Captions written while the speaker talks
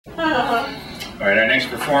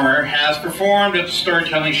next performer has performed at the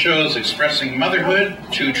storytelling shows Expressing Motherhood,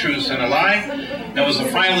 Two Truths and a Lie, and was a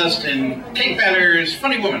finalist in Kate Batter's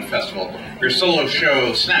Funny Woman Festival. Her solo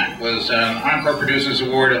show, Snack, was an Encore Producers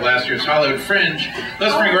Award at last year's Hollywood Fringe.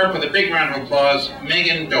 Let's bring her up with a big round of applause,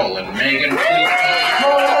 Megan Dolan. Megan, please.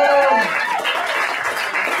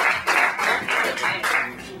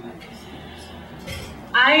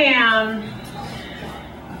 I am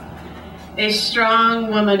a strong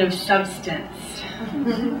woman of substance,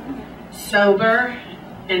 sober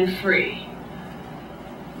and free.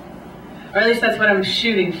 Or at least that's what I'm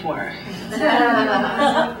shooting for.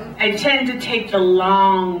 I tend to take the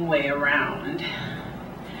long way around.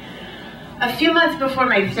 A few months before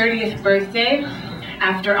my 30th birthday,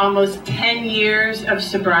 after almost 10 years of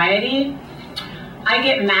sobriety, I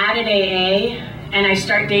get mad at AA and I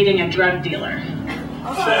start dating a drug dealer.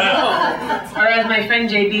 Or as my friend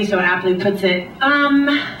JB so aptly puts it,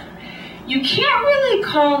 you can't really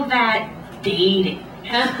call that dating.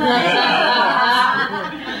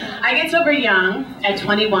 I get sober young, at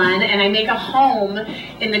 21, and I make a home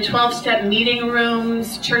in the 12-step meeting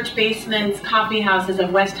rooms, church basements, coffee houses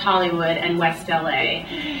of West Hollywood and West LA.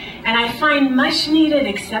 And I find much-needed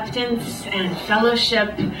acceptance and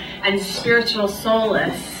fellowship and spiritual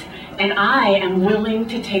solace, and I am willing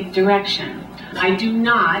to take direction. I do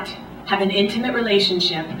not have an intimate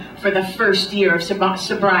relationship for the first year of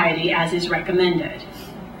sobriety as is recommended.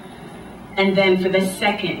 And then for the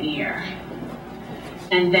second year.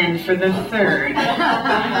 And then for the third.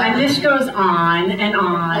 And this goes on and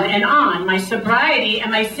on and on. My sobriety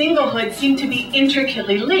and my singlehood seem to be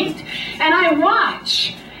intricately linked. And I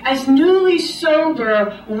watch as newly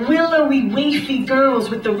sober, willowy, wafy girls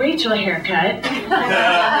with the Rachel haircut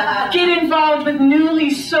get involved with newly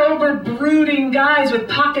sober, brooding guys with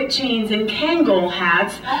pocket chains and Kangol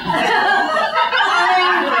hats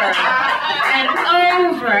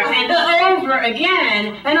over and over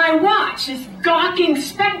again, and I watch this gawking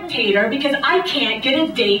spectator because I can't get a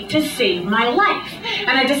date to save my life. And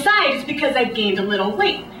I decide it's because I've gained a little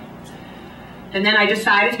weight. And then I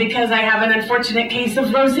decide it's because I have an unfortunate case of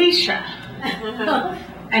rosacea.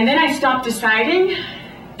 And then I stop deciding,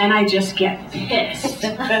 and I just get pissed.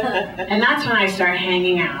 And that's when I start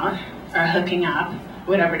hanging out, or hooking up,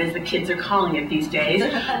 whatever it is the kids are calling it these days,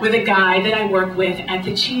 with a guy that I work with at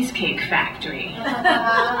the Cheesecake Factory,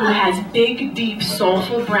 who has big, deep,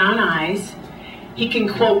 soulful brown eyes. He can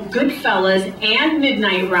quote Goodfellas and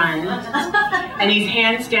Midnight Run, and he's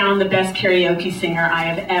hands down the best karaoke singer I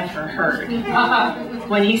have ever heard.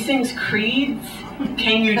 When he sings Creed's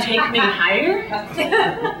Can You Take Me Higher?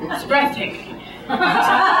 It's breathtaking.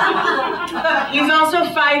 He's also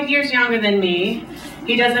 5 years younger than me.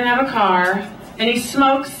 He doesn't have a car, and he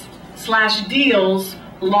smokes/deals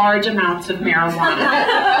large amounts of marijuana.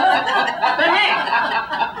 But hey,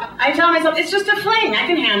 I tell myself, it's just a fling, I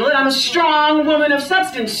can handle it. I'm a strong woman of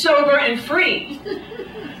substance, sober and free.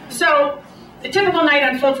 So, the typical night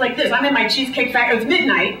unfolds like this. I'm in my Cheesecake Factory, it's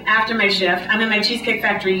midnight after my shift. I'm in my Cheesecake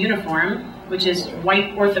Factory uniform, which is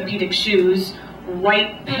white orthopedic shoes,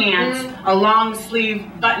 white pants, a long sleeve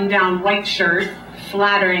button-down white shirt,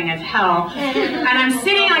 flattering as hell. And I'm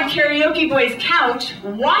sitting on Karaoke Boy's couch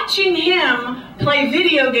watching him play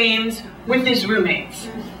video games with his roommates.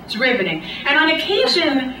 It's riveting. And on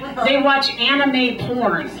occasion, they watch anime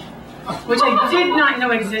porn, which I did not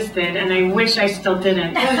know existed, and I wish I still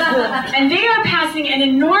didn't. And they are passing an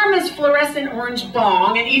enormous fluorescent orange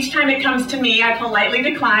bong, and each time it comes to me, I politely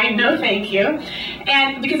decline, no thank you.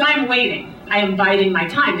 And because I'm waiting, I am biding my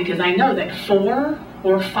time, because I know that 4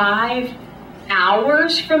 or 5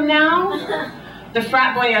 hours from now, the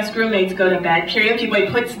frat boy-esque roommates go to bed, Karaoke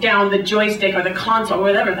Boy puts down the joystick or the console, or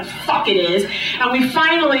whatever the fuck it is, and we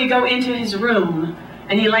finally go into his room,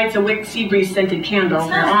 and he lights a wick sea breeze scented candle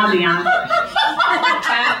for ambiance.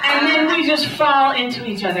 And then we just fall into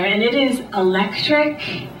each other, and it is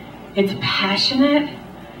electric, it's passionate,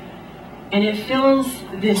 and it fills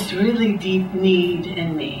this really deep need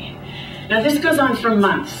in me. Now this goes on for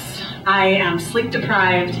months. I am sleep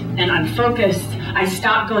deprived and unfocused. I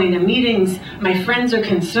stop going to meetings. My friends are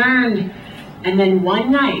concerned. And then one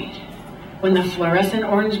night, when the fluorescent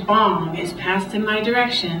orange bong is passed in my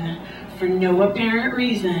direction, for no apparent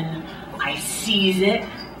reason, I seize it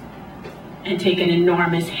and take an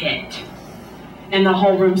enormous hit. And the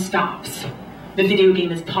whole room stops. The video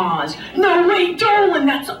game is paused. No way, Dolan,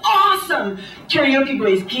 that's awesome! Karaoke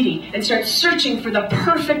Boy is giddy and starts searching for the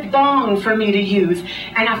perfect bong for me to use.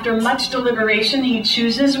 And after much deliberation, he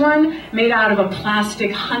chooses one made out of a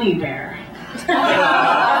plastic honey bear.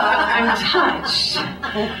 I'm touched.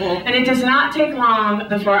 And it does not take long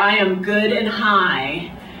before I am good and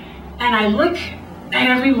high. And I look at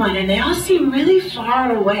everyone, and they all seem really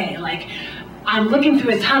far away, like I'm looking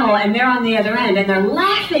through a tunnel and they're on the other end, and they're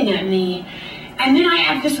laughing at me. And then I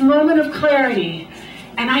have this moment of clarity,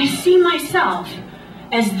 and I see myself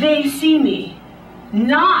as they see me,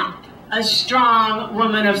 not a strong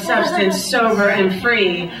woman of substance, sober and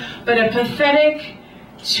free, but a pathetic,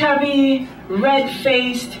 chubby,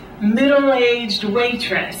 red-faced, middle-aged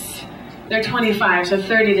waitress. They're 25, so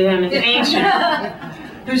 30 to them is ancient,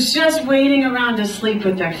 who's just waiting around to sleep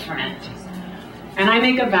with their friend. And I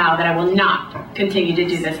make a vow that I will not continue to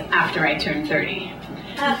do this after I turn 30.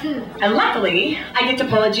 And luckily, I get to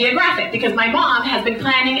pull a geographic, because my mom has been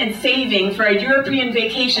planning and saving for a European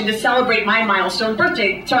vacation to celebrate my milestone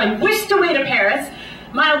birthday. So I'm whisked away to Paris,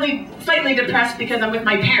 slightly depressed because I'm with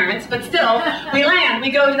my parents, but still, we land,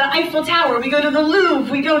 we go to the Eiffel Tower, we go to the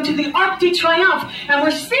Louvre, we go to the Arc de Triomphe, and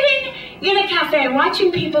we're sitting in a cafe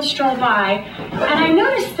watching people stroll by, and I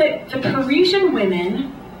noticed that the Parisian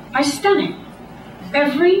women are stunning.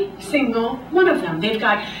 Every single one of them. They've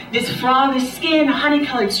got this flawless skin,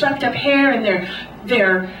 honey-colored swept-up hair, and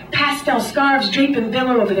their pastel scarves drape and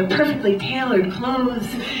billow over their perfectly tailored clothes.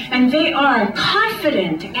 And they are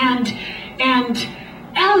confident and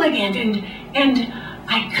elegant, and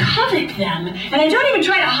I covet them. And I don't even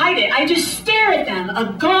try to hide it. I just stare at them,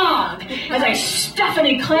 agog, as I stuff an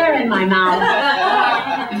eclair in my mouth.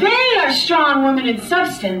 They are strong women of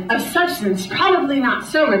substance, probably not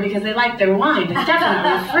sober because they like their wine, but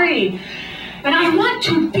definitely free. And I want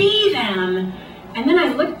to be them. And then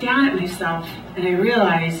I look down at myself and I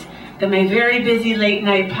realize that my very busy late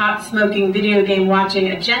night pot smoking, video game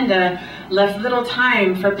watching agenda left little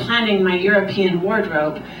time for planning my European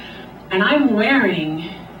wardrobe. And I'm wearing,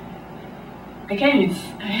 again,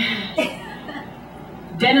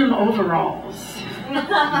 denim overalls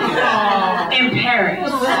in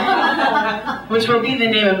Paris, which will be the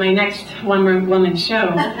name of my next one-woman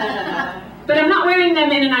show. But I'm not wearing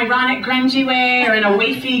them in an ironic, grungy way or in a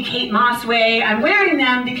wafy Kate Moss way. I'm wearing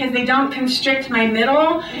them because they don't constrict my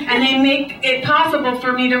middle, and they make it possible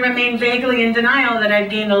for me to remain vaguely in denial that I've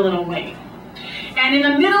gained a little weight. And in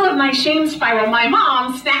the middle of my shame spiral, my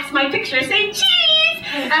mom snaps my picture saying, "Cheese!"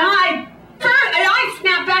 And I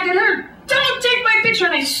snap back at her, "Don't take my picture!"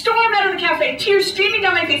 And I storm out of the cafe, tears streaming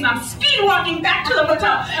down my face, and I'm speed walking back to the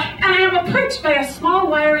hotel. And I am approached by a small,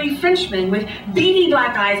 wiry Frenchman with beady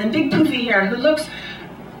black eyes and big poofy hair who looks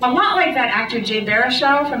a lot like that actor Jay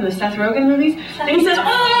Baruchel from the Seth Rogen movies. And he says,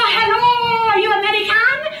 "Oh, hello, are you American?"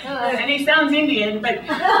 And he sounds Indian, but...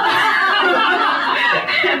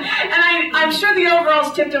 And I'm sure the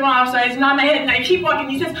overalls tipped him off, so I just nod my head and I keep walking.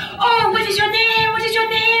 He says, "Oh, what is your name? What is your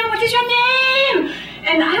name? What is your name?"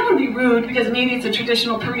 And I don't want to be rude because maybe it's a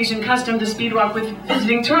traditional Parisian custom to speed walk with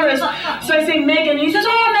visiting tourists. So I say Megan, and he says,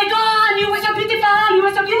 "Oh my God, you were so beautiful, you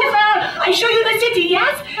were so beautiful. I show you the city,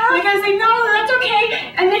 yes?" And I gotta say, "No, that's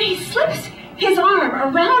okay." And then he slips his arm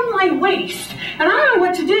around my waist, and I don't know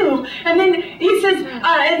what to do. And then he says,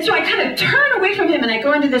 and so I kind of turn away from him, and I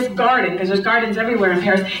go into this garden, because there's gardens everywhere in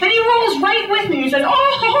Paris, and he rolls right with me. He says,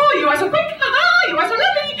 "Oh, you are so quick, you are so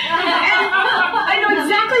lovely." And I know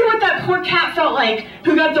exactly what that poor cat felt like,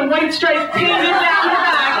 who got the white stripe painted down her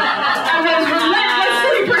back, and was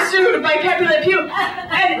relentlessly pursued by Pepe Le Pew.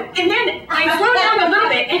 And then I slow down a little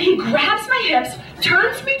bit, and he grabs my hips,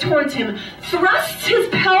 turns me towards him, thrusts his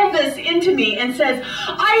pelvis into me, and says,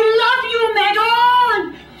 "I love you,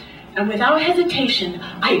 Megan!" And without hesitation,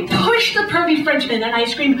 I push the pervy Frenchman and I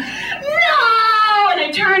scream, "No!" And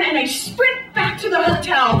I turn and I sprint back to the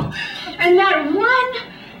hotel. And that one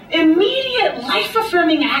immediate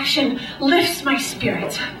life-affirming action lifts my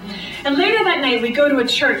spirits. And later that night, we go to a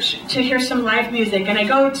church to hear some live music, and I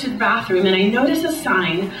go to the bathroom and I notice a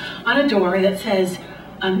sign on a door that says,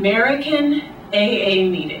 "American AA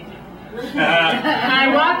meeting." And I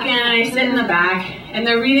walk in and I sit in the back, and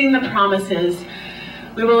they're reading the promises.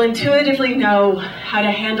 "We will intuitively know how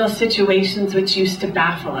to handle situations which used to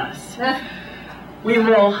baffle us. We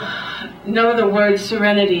will know the word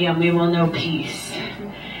serenity, and we will know peace."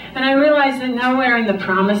 And I realize that nowhere in the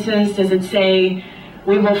promises does it say,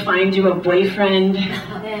 "We will find you a boyfriend,"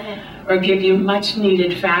 or give you much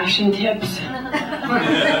needed fashion tips.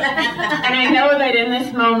 And I know that in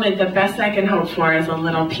this moment, the best I can hope for is a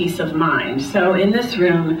little peace of mind. So in this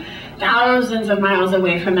room, thousands of miles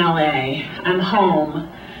away from LA, I'm home,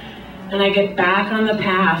 and I get back on the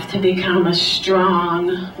path to become a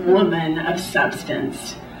strong woman of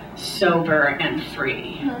substance, sober and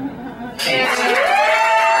free. Thanks.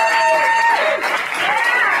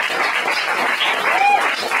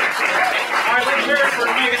 All right, let's hear it for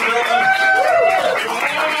Megan Dolan.